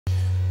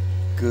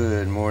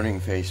Good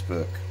morning,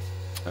 Facebook.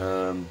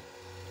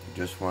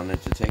 Just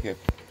wanted to take a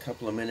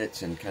couple of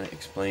minutes and kind of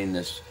explain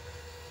this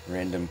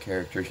random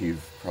character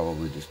you've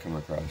probably just come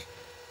across.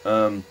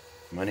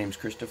 My name's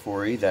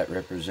Christofori. That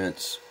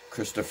represents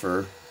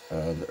Christopher,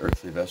 the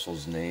earthly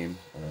vessel's name.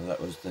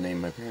 That was the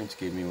name my parents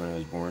gave me when I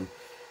was born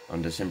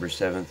on December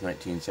 7th,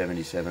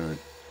 1977 at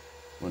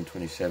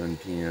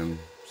 1:27 p.m.,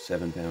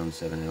 7 pounds,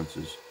 7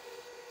 ounces.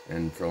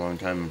 And for a long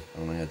time,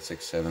 I only had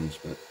 6 sevens,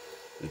 but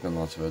there's been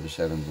lots of other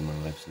sevens in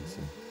my life since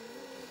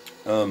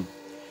then.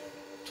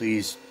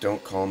 Please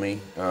don't call me.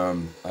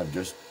 I've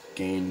just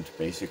gained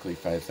basically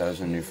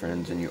 5,000 new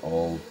friends, and you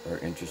all are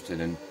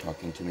interested in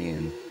talking to me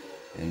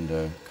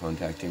and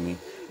contacting me.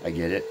 I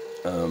get it.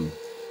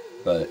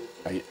 But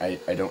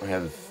I don't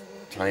have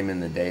time in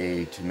the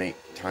day to make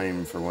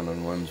time for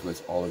one-on-ones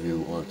with all of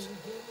you at once.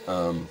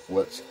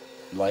 What's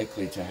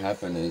likely to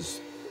happen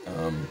is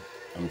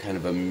I'm kind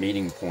of a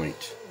meeting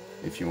point,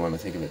 if you want to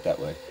think of it that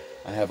way.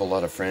 I have a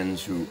lot of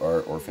friends who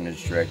are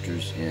orphanage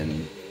directors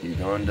in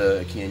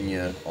Uganda,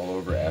 Kenya, all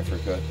over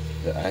Africa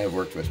that I have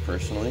worked with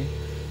personally.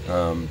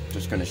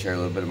 Just going to share a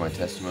little bit of my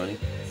testimony.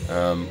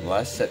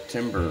 Last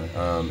September,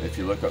 if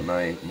you look at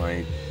my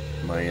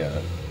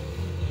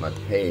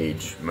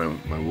page,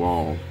 my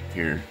wall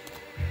here,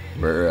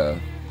 where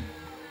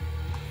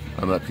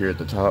I'm up here at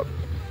the top.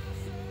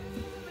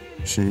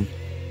 See?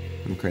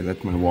 Okay,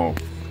 that's my wall.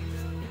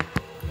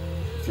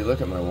 If you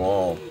look at my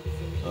wall,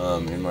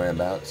 in my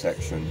About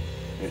section,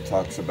 it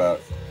talks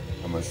about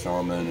I'm a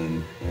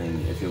shaman,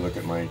 and if you look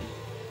at my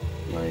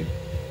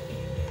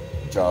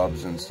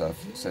jobs and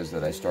stuff, it says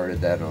that I started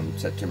that on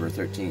September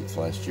 13th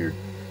last year.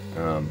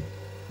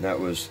 That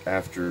was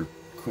after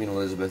Queen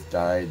Elizabeth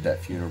died, that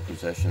funeral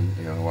procession.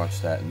 You know, I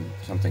watched that and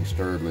something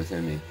stirred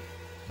within me.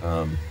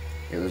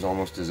 It was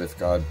almost as if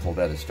God pulled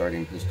out a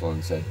starting pistol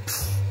and said,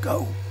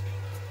 "Go!"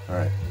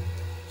 Alright.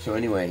 So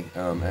anyway,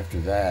 after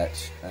that,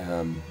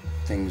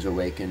 things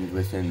awakened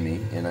within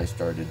me, and I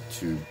started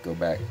to go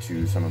back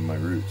to some of my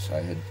roots. I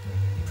had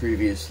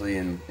previously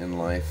in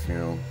life,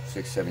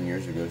 6-7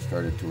 years ago,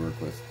 started to work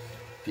with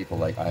people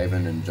like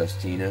Ivan and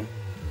Justina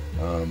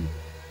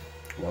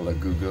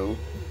Walagugo,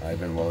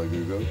 Ivan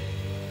Walagugo,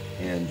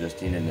 and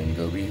Justina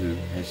Nangobi, who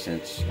has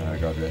since,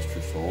 God rest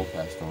her soul,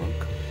 passed on,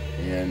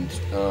 and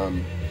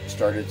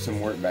started some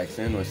work back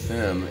then with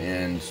them.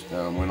 And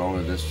when all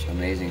of this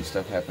amazing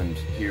stuff happened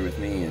here with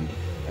me, and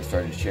I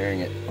started sharing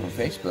it on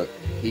Facebook,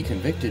 he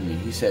convicted me.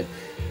 He said,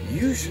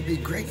 "You should be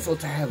grateful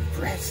to have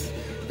breath.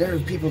 There are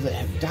people that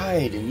have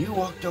died, and you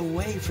walked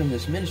away from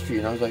this ministry."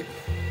 And I was like,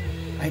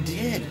 I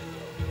did.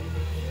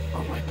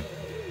 Oh my,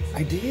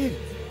 I did.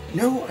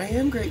 No, I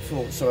am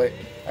grateful. So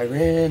I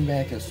ran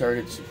back and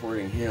started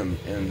supporting him.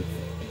 And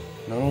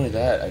not only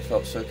that, I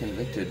felt so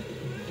convicted.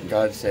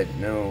 God said,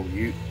 "No,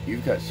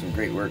 you've got some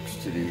great works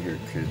to do here,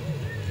 kid."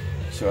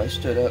 So I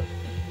stood up.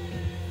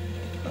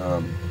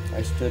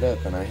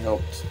 And I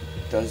helped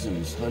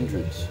dozens,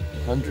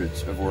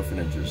 hundreds of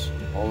orphanages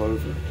all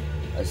over.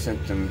 I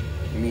sent them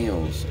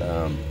meals.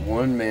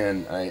 One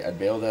man, I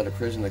bailed out of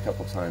prison a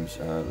couple times.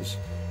 It was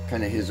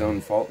kind of his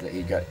own fault that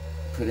he got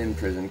put in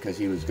prison, because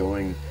he was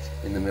going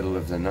in the middle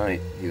of the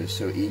night. He was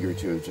so eager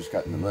to have just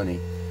gotten the money,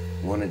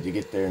 wanted to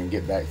get there and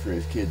get back for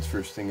his kids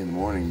first thing in the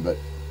morning. But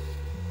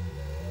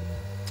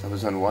I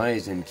was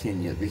unwise in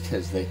Kenya,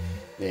 because they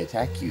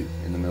attack you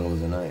in the middle of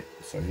the night.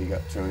 So he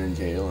got thrown in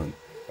jail, and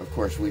of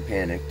course we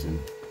panicked and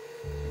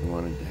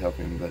wanted to help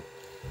him, but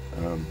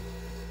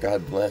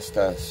God blessed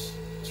us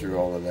through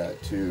all of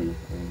that too,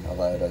 and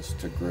allowed us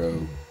to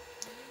grow.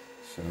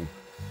 So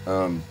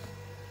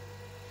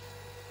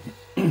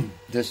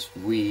this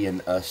we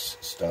and us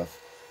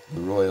stuff, the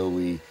royal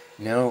we.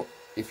 Now,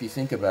 if you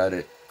think about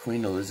it,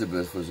 Queen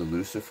Elizabeth was a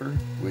Lucifer,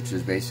 which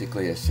is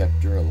basically a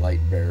scepter, a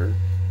light bearer.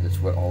 That's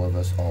what all of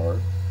us are.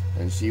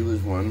 And she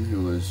was one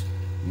who was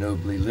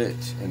nobly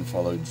lit and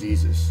followed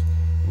Jesus.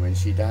 When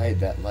she died,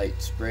 that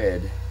light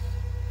spread.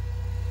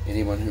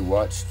 Anyone who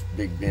watched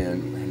Big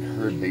Ben and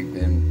heard Big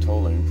Ben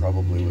tolling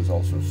probably was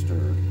also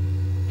stirred.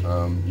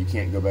 You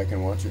can't go back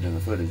and watch it in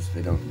the footage.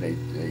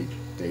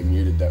 They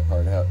muted that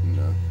part out in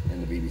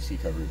the BBC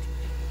coverage.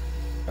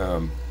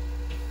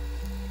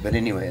 But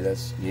anyway,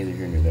 that's neither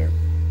here nor there.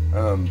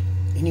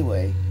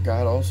 Anyway,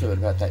 God also at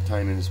about that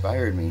time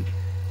inspired me.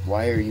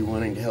 Why are you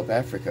wanting to help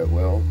Africa?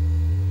 Well,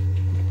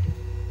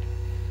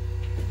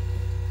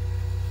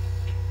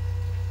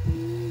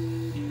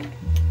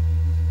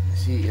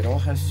 see, it all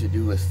has to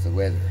do with the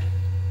weather.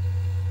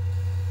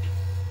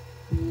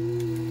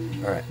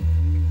 Alright.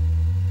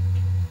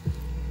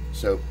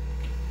 So,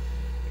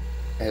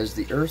 as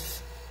the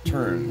earth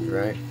turns,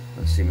 right?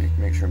 Let's see,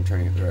 make sure I'm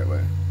turning it the right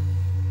way.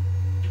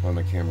 On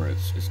the camera,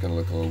 it's going to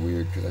look a little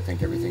weird because I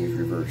think everything is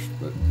reversed,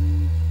 but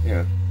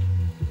yeah.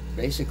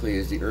 Basically,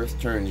 as the earth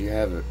turns, you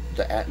have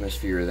the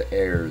atmosphere, the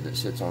air that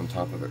sits on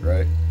top of it,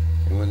 right?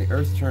 And when the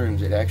earth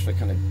turns, it actually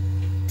kind of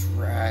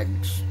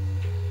drags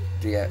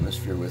the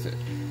atmosphere with it.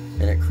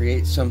 And it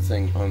creates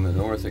something on the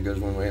north that goes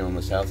one way, and on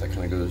the south that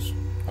kind of goes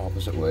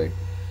opposite way,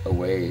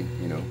 away,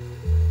 or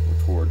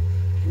toward.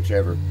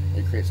 whichever,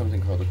 it creates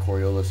something called the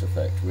Coriolis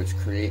effect, which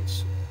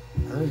creates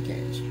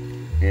hurricanes.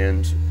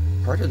 And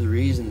part of the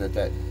reason that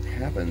that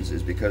happens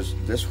is because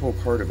this whole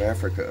part of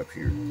Africa up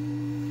here,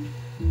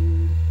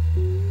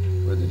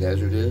 where the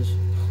desert is,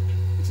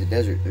 it's a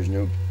desert. There's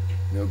no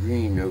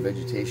green, no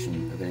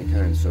vegetation of any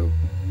kind. So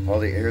all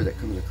the air that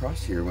comes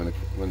across here when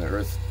the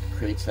earth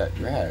creates that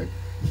drag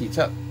heats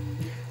up.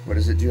 What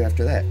does it do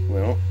after that?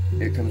 Well,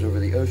 it comes over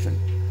the ocean.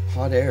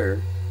 Hot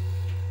air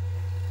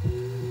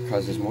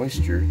causes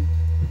moisture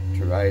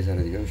to rise out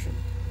of the ocean.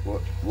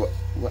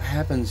 What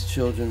happens,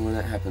 children, when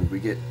that happens? We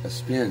get a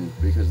spin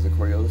because of the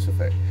Coriolis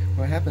effect.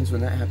 What happens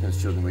when that happens,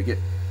 children? We get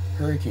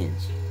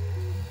hurricanes.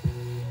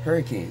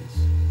 Hurricanes.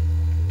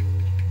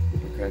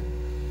 Okay?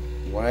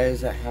 Why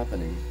is that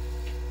happening?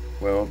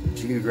 Well,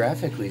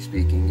 geographically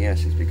speaking,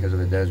 yes, it's because of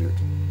a desert.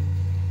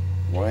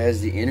 Why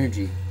is the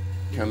energy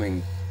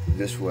coming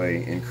this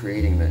way and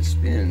creating that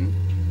spin?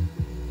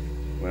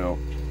 Well,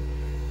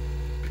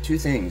 two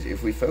things.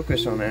 If we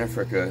focus on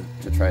Africa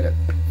to try to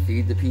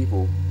feed the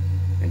people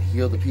and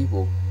heal the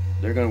people,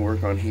 they're going to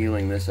work on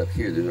healing this up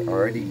here. There's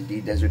already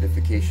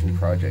de-desertification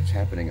projects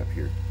happening up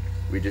here.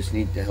 We just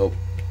need to help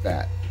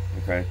that,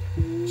 okay?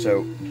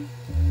 So,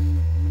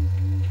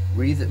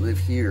 we that live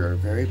here are a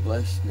very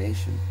blessed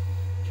nation.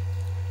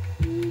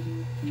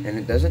 And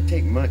it doesn't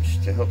take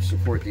much to help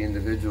support the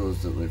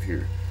individuals that live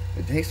here.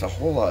 It takes a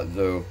whole lot,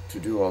 though, to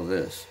do all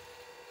this.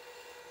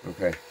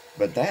 Okay?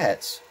 But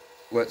that's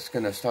what's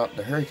going to stop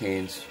the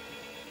hurricanes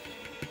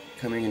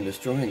coming and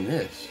destroying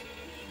this.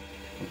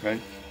 Okay?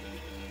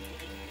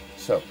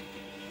 So,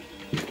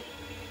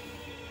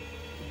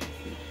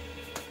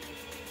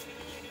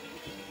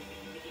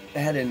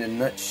 that in a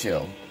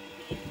nutshell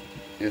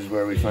is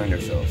where we find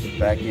ourselves.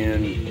 Back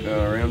in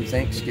around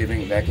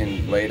Thanksgiving, back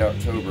in late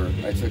October,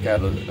 I took out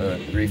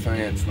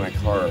refinanced my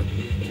car,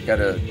 took out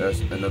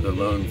another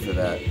loan for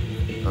that,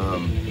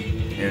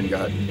 and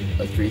got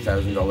a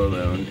 $3,000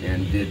 loan,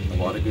 and did a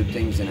lot of good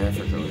things in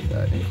Africa with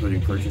that,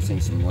 including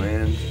purchasing some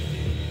land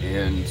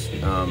and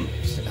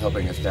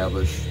helping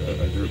establish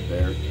a group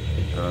there.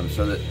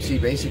 So that, see,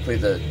 basically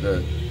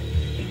the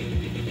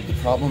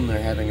problem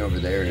they're having over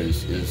there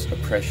is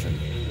oppression.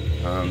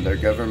 Their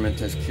government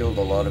has killed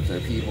a lot of their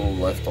people,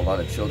 left a lot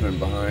of children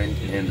behind,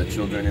 and the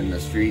children in the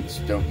streets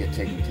don't get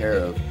taken care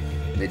of.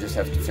 They just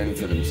have to fend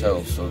for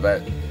themselves. So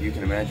that, you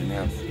can imagine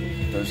how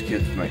those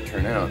kids might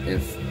turn out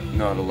if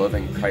not a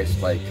loving,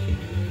 Christ-like,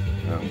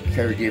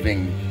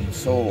 caregiving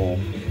soul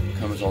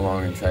comes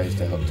along and tries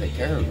to help take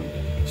care of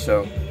them.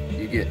 So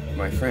you get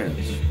my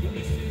friends.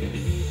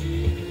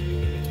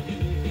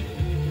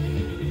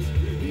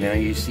 Now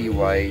you see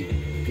why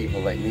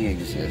people like me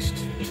exist,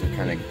 to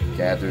kind of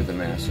gather the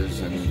masses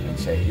and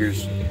say,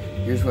 here's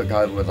what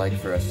God would like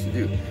for us to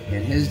do.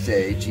 In his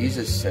day,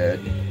 Jesus said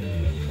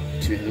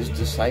to his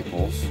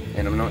disciples,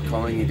 and I'm not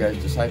calling you guys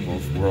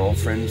disciples, we're all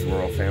friends,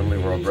 we're all family,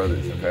 we're all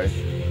brothers, okay?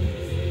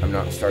 I'm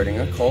not starting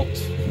a cult.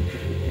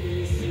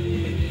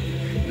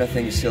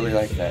 Nothing silly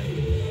like that.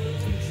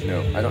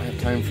 No, I don't have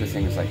time for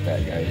things like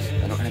that, guys.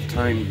 I don't have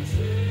time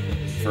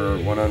for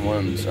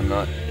one-on-ones. I'm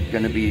not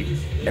going to be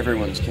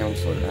everyone's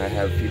counselor. I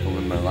have people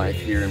in my life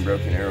here in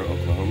Broken Arrow,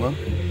 Oklahoma,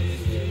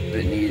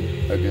 that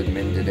need a good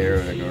mended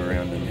arrow to go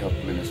around and help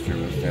minister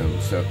with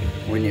them. So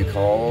when you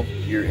call,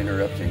 you're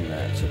interrupting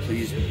that. So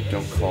please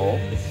don't call,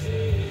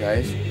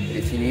 guys.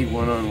 If you need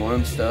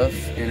one-on-one stuff,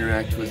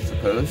 interact with the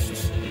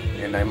posts.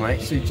 And I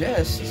might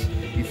suggest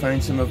you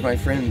find some of my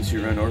friends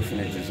who run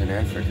orphanages in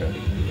Africa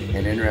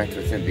and interact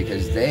with them,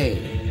 because they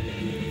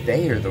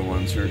are the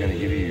ones who are going to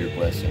give you your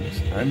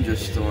blessings. I'm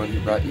just the one who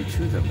brought you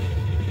to them.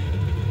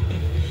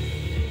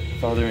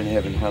 Father in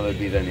heaven, hallowed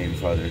be thy name,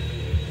 Father.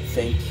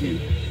 Thank you,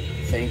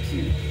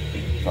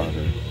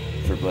 Father,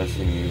 for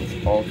blessing me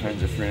with all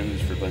kinds of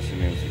friends, for blessing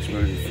me with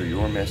exposure for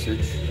your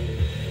message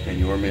and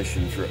your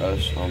mission for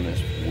us on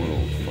this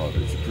world, Father,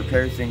 to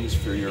prepare things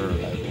for your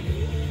arrival.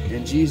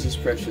 In Jesus'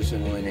 precious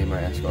and holy name,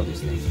 I ask all these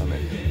things.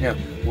 Amen. Now,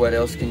 what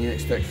else can you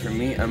expect from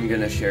me? I'm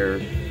going to share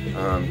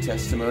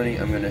testimony.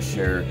 I'm going to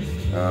share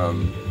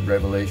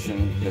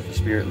revelation that the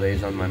Spirit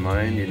lays on my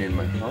mind and in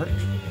my heart.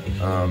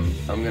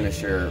 I'm going to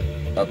share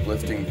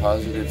uplifting,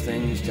 positive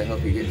things to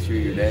help you get through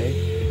your day.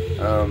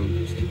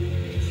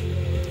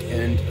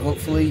 And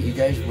hopefully, you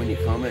guys, when you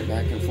comment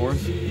back and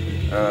forth,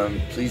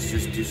 please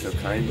just do so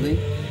kindly.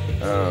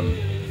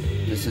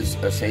 This is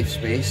a safe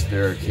space.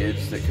 There are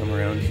kids that come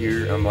around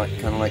here. I'm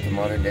kind of like a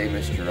modern-day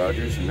Mr.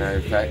 Rogers. As a matter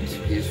of fact,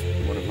 he's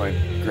one of my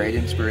great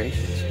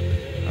inspirations.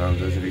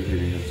 Those of you who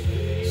do.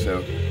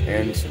 So,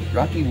 and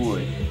Rocky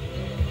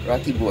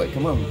Boy,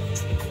 come on.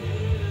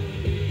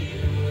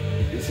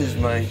 This is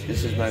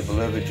my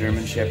beloved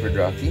German Shepherd,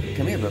 Rocky.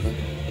 Come here, Bubba.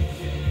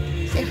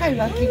 Say hi,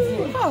 Rocky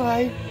Boy.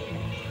 Hi.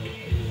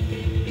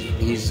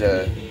 He's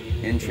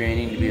in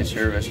training to be a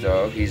service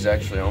dog. He's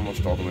actually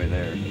almost all the way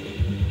there.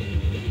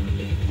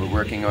 We're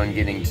working on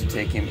getting to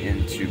take him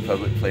into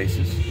public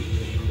places.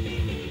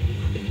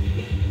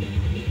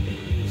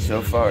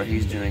 So far,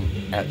 he's doing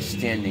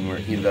outstanding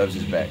work. He loves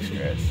his back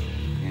scratch.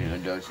 You know,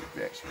 dogs his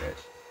back scratch.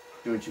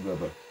 Don't you,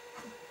 Bubba?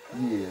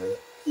 Yeah.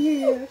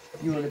 Yeah.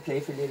 You want to play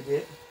for a little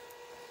bit?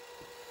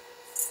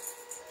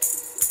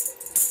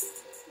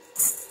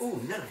 Oh,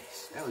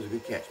 nice. That was a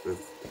good catch, boo.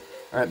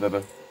 Alright,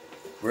 Bubba.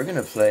 We're going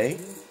to play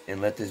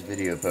and let this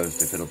video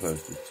post if it'll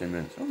post. It's 10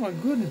 minutes. Oh, my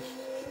goodness.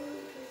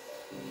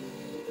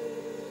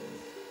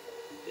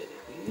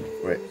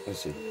 Wait, let's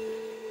see.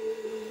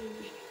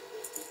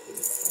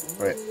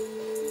 Wait.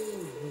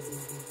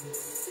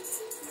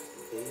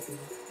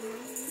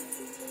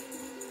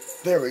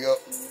 There we go.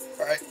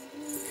 Alright.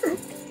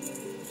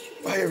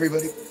 Bye,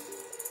 everybody.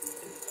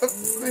 Oh,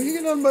 I'm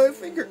hanging on by a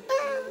finger.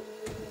 Ah.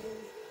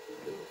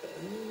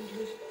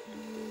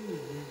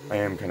 I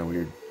am kind of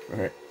weird.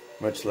 Alright.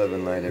 Much love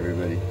and light,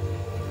 everybody.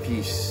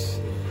 Peace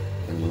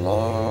and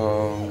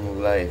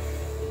long life.